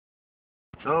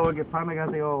So we finally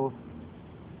got the old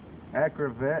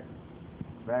Acrovet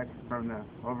back from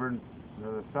over in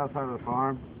the south side of the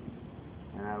farm,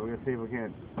 and we're gonna see if we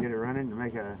can get it running to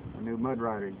make a new mud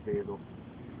riding vehicle.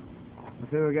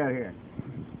 Let's see what we got here.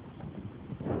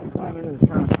 Climbing in the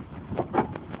trunk.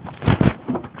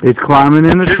 It's climbing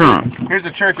in the trunk. Here's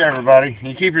the trick, everybody.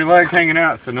 You keep your legs hanging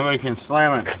out so nobody can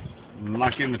slam it and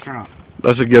lock you in the trunk.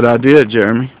 That's a good idea,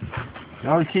 Jeremy. You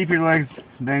always keep your legs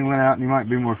dangling out, and you might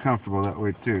be more comfortable that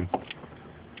way too.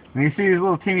 And you see these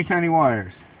little teeny tiny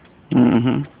wires.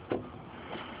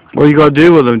 What are you gonna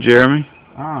do with them, Jeremy?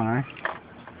 Alright.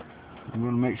 I'm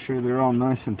gonna make sure they're all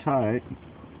nice and tight.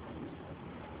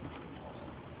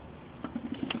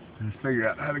 And figure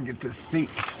out how to get this seat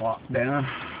swapped down.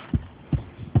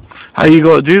 How you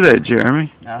gonna do that,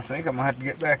 Jeremy? I think I'm gonna have to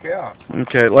get back out.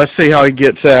 Okay, let's see how he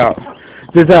gets out.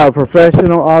 This is how a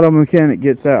professional auto mechanic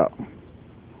gets out.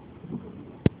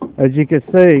 As you can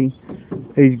see,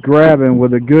 he's grabbing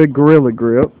with a good gorilla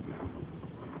grip.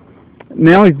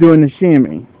 Now he's doing the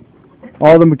shimmy.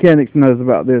 All the mechanics knows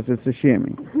about this. It's a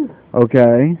shimmy.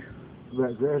 Okay.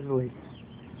 About gradually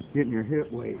getting your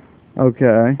hip weight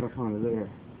Okay. up onto there.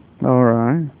 All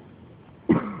right.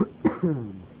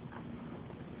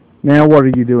 Now what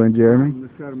are you doing, Jeremy? I'm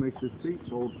just trying to make this seat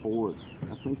fold forward.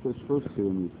 I think they're supposed to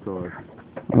in these cars.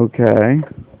 Okay.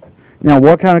 Now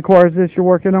what kind of car is this you're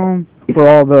working on for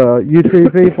all the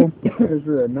YouTube people? This is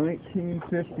a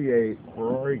 1958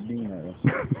 Ferrari Dino.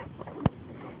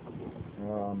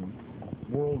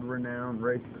 World-renowned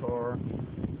race car.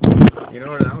 You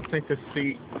know what? I don't think this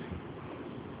seat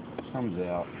comes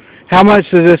out. How much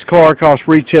does this car cost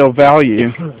retail value?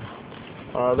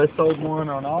 They sold one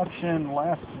on auction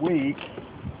last week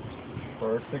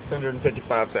for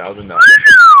 $655,000.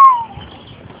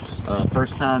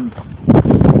 First time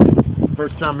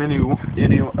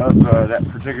any of that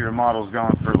particular model's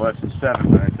gone for less than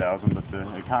 $700,000, but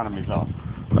the economy's off.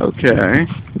 Okay.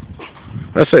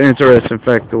 That's an interesting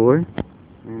factoid.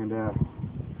 And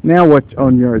now what's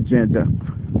on your agenda?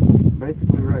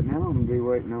 basically right now I'm gonna be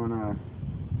waiting on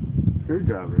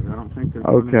screwdrivers. I don't think there's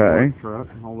Okay. a truck.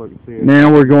 I'll look and see it.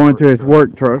 Now we're going to his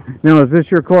work truck. Now is this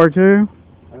your car too?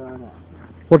 No.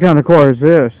 What kind of car is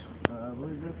this?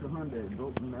 What is this? A Hyundai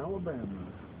built in Alabama.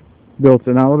 Built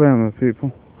in Alabama,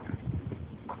 people.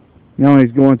 Now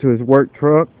he's going to his work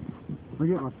truck. Let me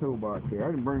get my toolbox here. I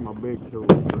didn't bring my big tools,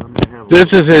 but I'm gonna have This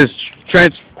is his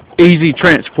easy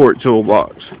transport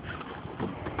toolbox.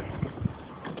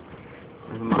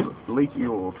 This is my leaky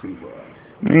oil toolbox.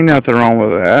 Ain't nothing wrong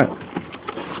with that.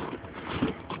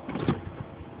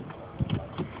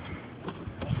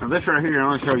 Now this right here, I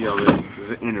want to show y'all this. This is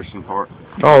the interesting part.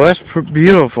 Oh, that's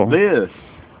beautiful. This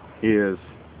is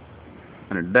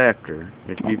an adapter.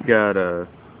 If you've got a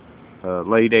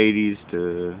late 80s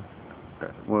to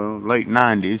late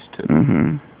 90s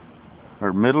to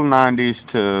or middle 90s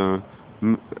to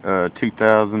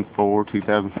 2004,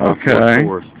 2005 Okay.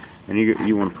 Force, and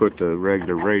you want to put the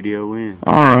regular radio in,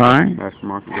 All right.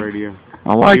 aftermarket radio.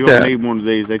 I like you that. don't need one of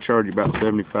these. They charge you about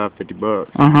 $75-50.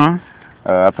 Uh-huh.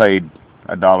 I paid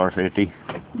 $1.50.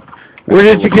 Where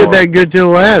did you get that good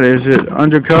tool at? Is it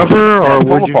undercover or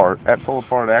would you? At Pull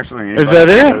Apart, actually. Is that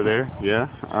it? Go there. Yeah.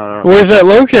 Where's that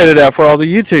located at for all the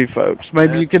YouTube folks?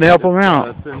 Maybe you can help them out.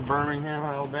 It's in Birmingham,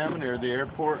 Alabama, near the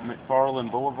airport, McFarland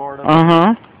Boulevard.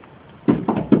 Uh-huh.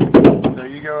 So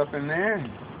you go up in there and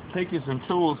take you some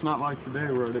tools. Not like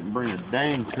today where I didn't bring a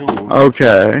dang tool.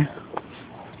 Okay.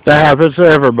 That happens to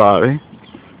everybody.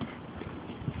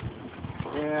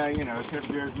 Yeah, you know, Tip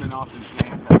Beer's been off his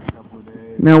hands after a couple of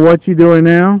days. Now what you doing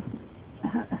now?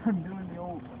 I'm doing the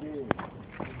old dig.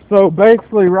 So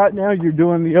basically right now you're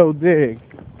doing the old dig.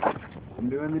 I'm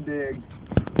doing the dig.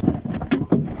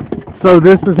 So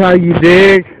this is how you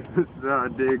dig? This is how I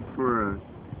dig for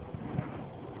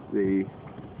the...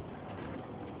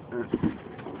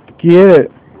 Get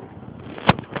it.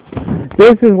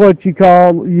 This is what you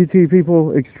call, YouTube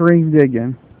people, extreme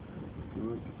digging.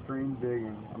 Extreme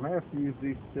digging. I may have to use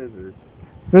these scissors.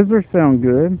 Scissors sound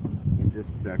good. And just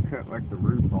cut like the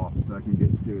roof off so I can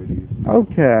get to it easy.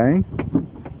 Okay.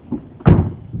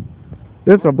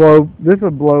 This'll blow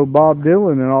Bob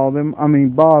Dylan and all them. I mean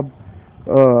Bob.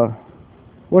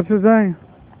 What's his name?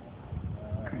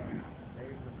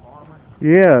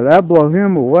 Yeah, that'd blow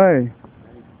him away.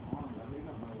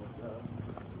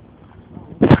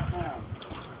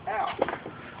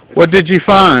 What did you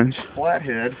find?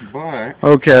 Flathead, but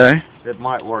Okay. it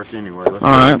might work anyway.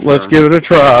 Alright, let's give it a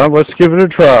try. Let's give it a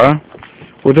try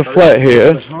with a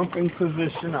flathead. The humping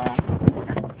position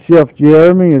on. Chef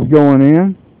Jeremy is going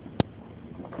in.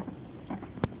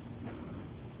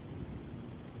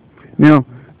 Now,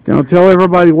 Now tell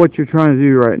everybody what you're trying to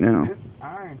do right now.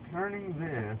 I am turning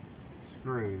this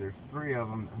screw. There's 3 of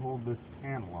them that hold this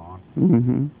panel on.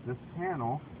 Mm-hmm. This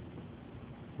panel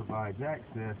provides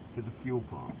access to the fuel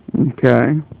pump.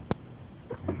 Okay.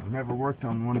 I've never worked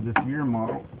on one of this year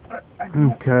model.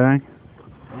 Okay.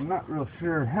 I'm not real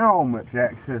sure how much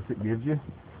access it gives you,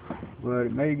 but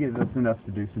it may give us enough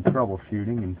to do some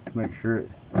troubleshooting and make sure it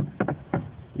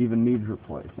even needs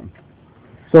replacing.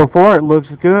 So far it looks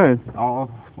good. All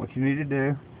what you need to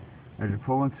do as you're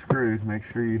pulling screws, make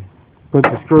sure you Put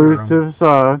the screws to the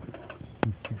side.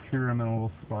 secure them in a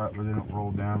little spot where they don't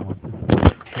roll down with the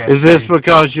Is this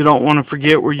because you don't want to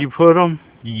forget where you put them?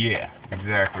 Yeah,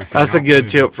 exactly. So That's a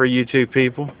good tip for you two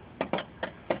people.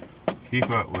 Keep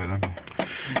up with them.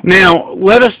 Now,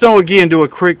 let us know again, do a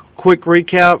quick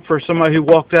recap for somebody who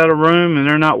walked out of the room and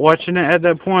they're not watching it at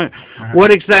that point.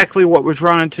 What exactly what we're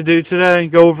trying to do today?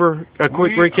 Go over a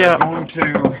quick recap. We're going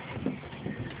to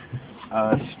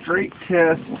straight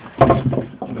test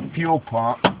the fuel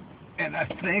pump, and I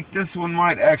think this one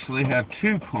might actually have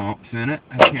 2 pumps in it.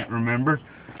 I can't remember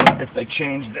if they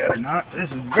changed that or not. This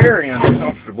is very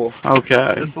uncomfortable.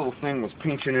 Okay. This little thing was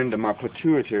pinching into my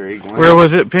pituitary gland. Where was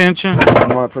it pinching?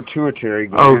 My pituitary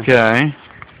gland. Okay.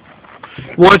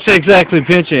 What's exactly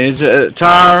pinching? Is it a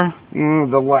tire?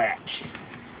 The latch.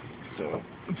 So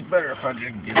it's better if I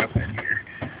just get up in here,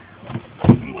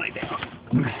 lay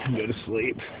down, go to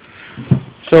sleep.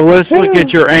 So let's look at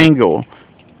your angle.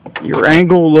 Your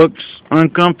angle looks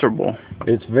uncomfortable.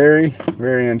 It's very,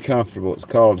 very uncomfortable. It's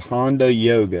called Honda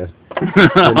Yoga.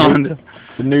 Honda.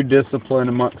 It's a new discipline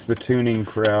amongst the tuning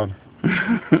crowd.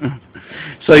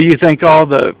 So you think all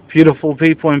the beautiful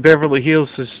people in Beverly Hills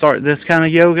should start this kind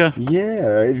of yoga?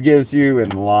 Yeah, it gives you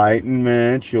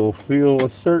enlightenment. You'll feel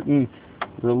a certain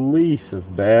release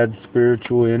of bad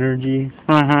spiritual energy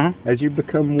as you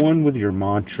become one with your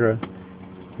mantra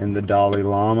and the Dalai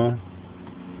Lama.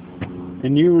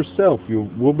 And you yourself, you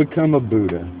will become a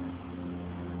Buddha.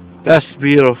 That's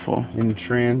beautiful. In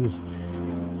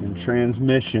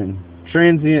transmission.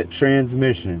 Transient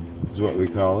transmission is what we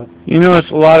call it. You notice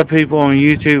a lot of people on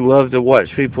YouTube love to watch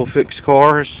people fix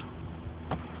cars.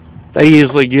 They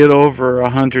usually get over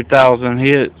 100,000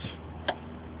 hits.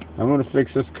 I'm going to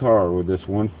fix this car with this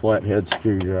one flathead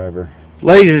screwdriver.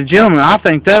 Ladies and gentlemen, I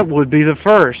think that would be the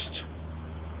first.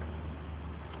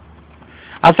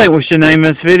 I think we should name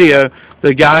this video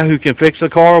 "The Guy Who Can Fix a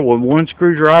Car with One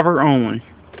Screwdriver Only."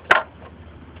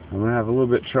 I'm going to have a little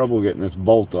bit of trouble getting this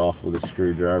bolt off with a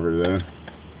screwdriver, though.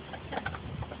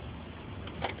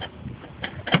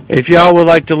 If y'all would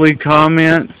like to leave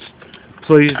comments,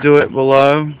 please do it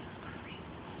below.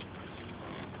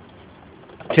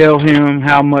 Tell him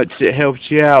how much it helps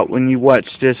you out when you watch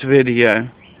this video.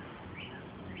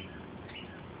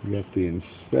 You got the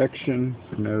inspection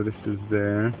notices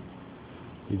there.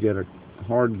 You get a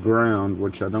hard ground,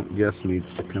 which I don't guess needs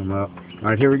to come up.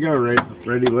 Alright, here we go.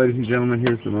 Ready, ladies and gentlemen,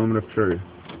 here's the moment of truth.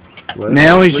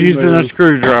 Now he's using a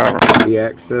screwdriver. The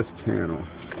access panel.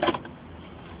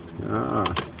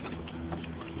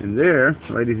 And there,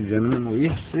 ladies and gentlemen, we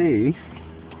see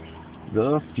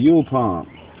the fuel pump.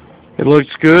 It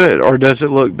looks good, or does it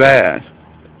look bad?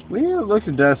 Well, it looks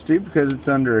dusty because it's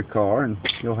under a car, and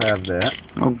you'll have that.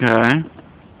 Okay.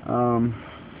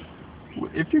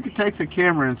 If you could take the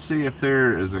camera and see if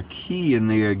there is a key in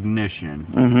the ignition.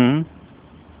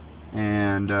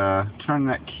 And turn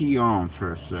that key on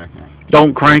for a second.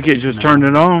 Don't crank it, just turn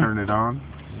it on. Turn it on.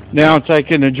 Now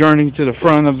taking a journey to the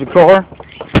front of the car.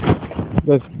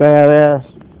 That's badass.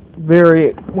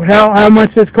 Very. How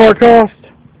much this car cost?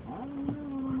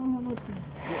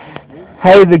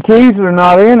 Hey, the keys are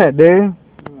not in it, dude.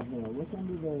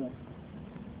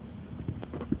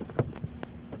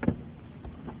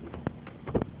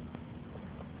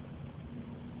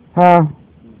 Huh?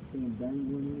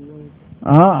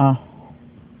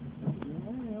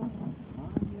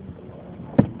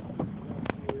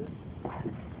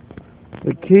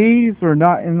 The keys are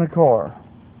not in the car.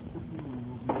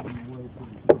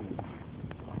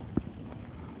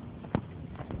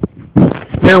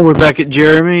 Now we're back at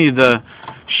Jeremy, the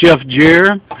Chef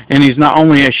Jer, and he's not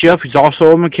only a chef, he's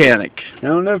also a mechanic. I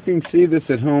don't know if you can see this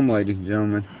at home, ladies and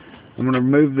gentlemen. I'm going to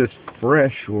move this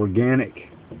fresh, organic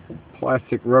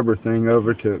plastic rubber thing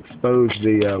over to expose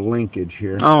the linkage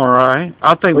here. Alright.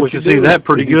 I think we can see that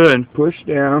pretty good. Push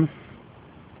down,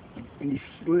 and you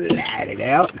slide it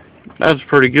out. That's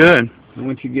pretty good. And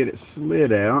once you get it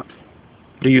slid out...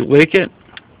 Do you lick it?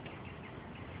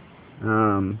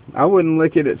 I wouldn't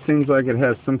lick it. It seems like it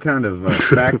has some kind of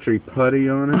factory putty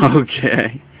on it.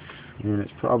 Okay. And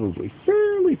it's probably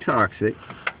fairly toxic.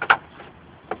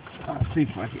 see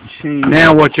if I can change.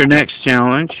 Now what's your next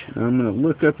challenge? I'm going to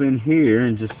look up in here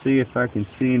and just see if I can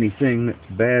see anything that's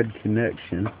bad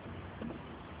connection.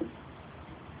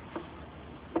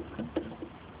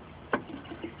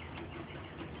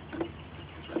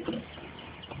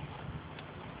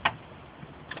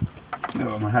 So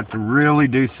I'm going to have to really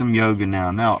do some yoga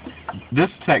now. Now, this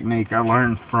technique I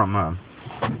learned from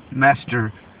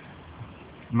Master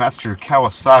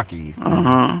Kawasaki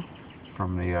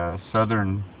from the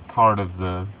southern part of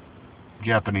the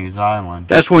Japanese island.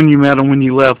 That's when you met him when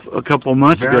you left a couple of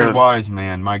months ago. Very wise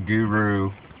man, my guru.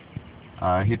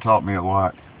 He taught me a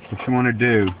lot. What you want to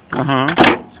do?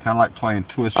 It's kind of like playing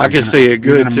Twister. I can see it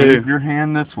good you're gonna too. Move your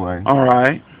hand this way. All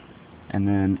right. And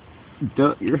then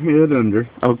duck your head under.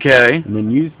 Okay. And then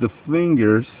use the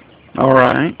fingers. All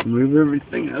right. Move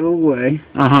everything out of the way.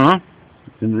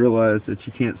 And realize that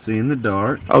you can't see in the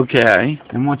dark. Okay.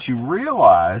 And once you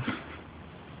realize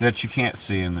that you can't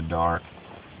see in the dark,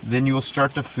 then you will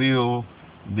start to feel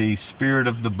the spirit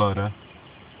of the Buddha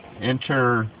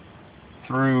enter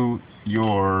through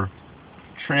your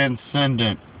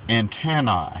transcendent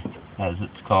antennae, as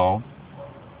it's called.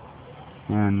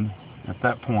 And at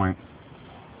that point,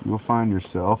 you will find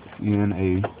yourself in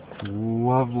a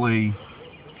lovely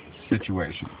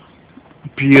situation.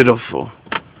 Beautiful.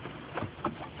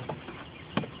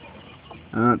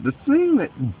 The thing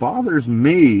that bothers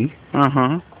me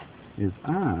is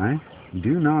I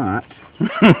do not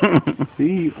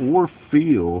see or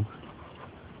feel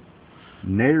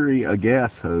nary a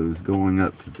gas hose going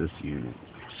up to this unit.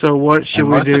 So what should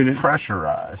Unless we do? It's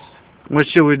pressurized. What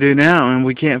should we do now? And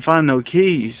we can't find no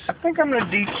keys. I think I'm going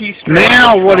to de-key straight.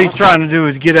 Now what he's trying to do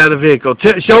is get out of the vehicle.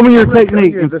 Show me your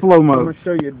technique in slow-mo. I'm going to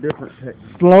show you a different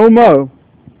technique. Slow-mo.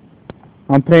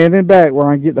 I'm panning back where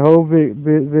I can get the whole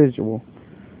visual.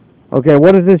 Okay,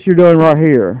 what is this you're doing right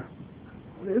here?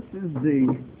 This is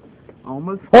the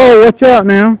almost... Oh, watch out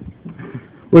now.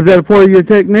 Was that a part of your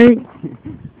technique?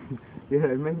 Yeah,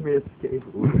 it made me escape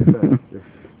a little faster.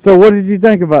 So what did you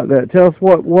think about that? Tell us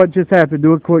what just happened.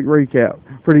 Do a quick recap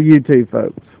for the YouTube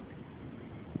folks.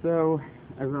 So,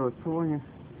 as I was pulling it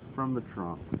from the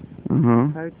trunk,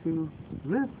 I had to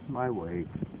lift my weight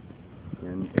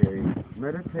in a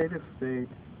meditative state,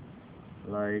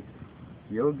 like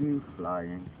yogi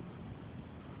flying,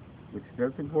 which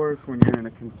doesn't work when you're in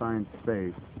a confined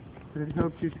space, but it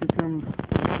helps you to come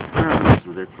around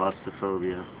with their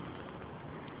claustrophobia.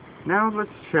 Now let's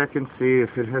check and see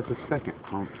if it has a second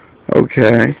pump.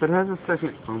 Okay. If it has a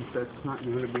second pump, that's not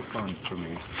going to be fun for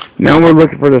me. Now we're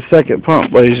looking for the second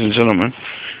pump, ladies and gentlemen.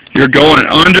 You're going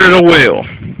under the wheel.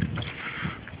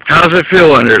 How does it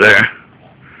feel under there?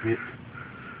 It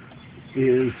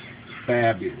is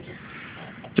fabulous.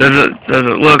 Does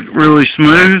it look really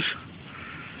smooth?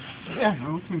 Yeah,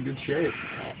 it's in good shape.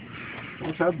 I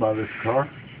wish I'd buy this car.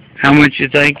 How much you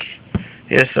think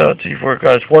it's sell to you for?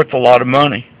 Because it's worth a lot of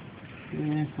money. Yeah,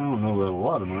 I don't know about a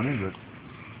lot of money, but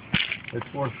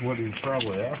it's worth what he's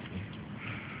probably asking.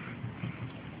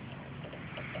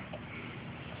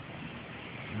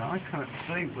 Now I can't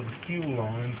see with the fuel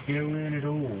lines go in at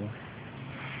all,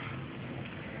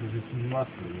 because it's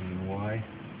musty in the way.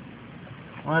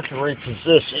 I'll have to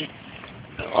reposition.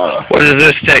 What is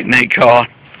this technique called?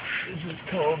 This is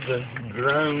called the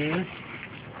groan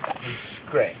and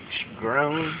scratch.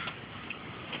 Groan.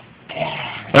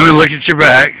 Let me look at your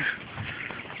back.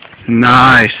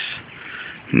 Nice.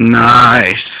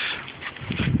 Nice.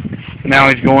 Now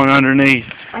he's going underneath.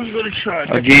 I'm going to try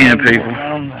again, people.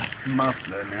 Around the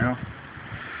muffler now.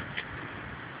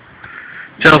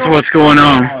 Tell us what's going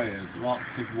on. Wires, lots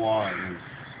of wires.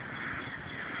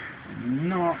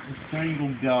 Not a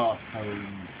single golf hose.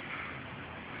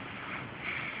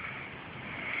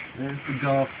 There's the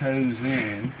golf hose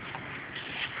in.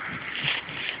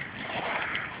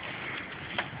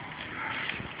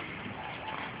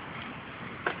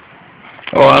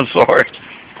 Oh, I'm sorry.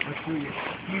 That's where your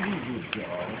fuses go.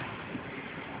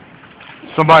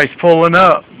 Somebody's pulling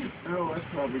up. Oh, that's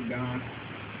probably gone.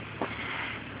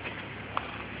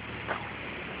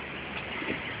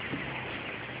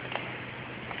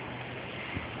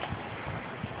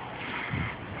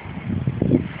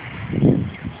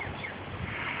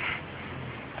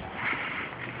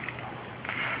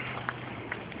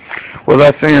 Well,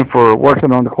 that's in for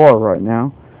working on the car right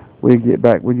now. We'll get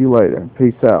back with you later.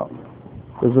 Peace out.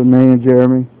 This is me and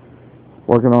Jeremy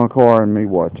working on a car and me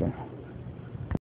watching.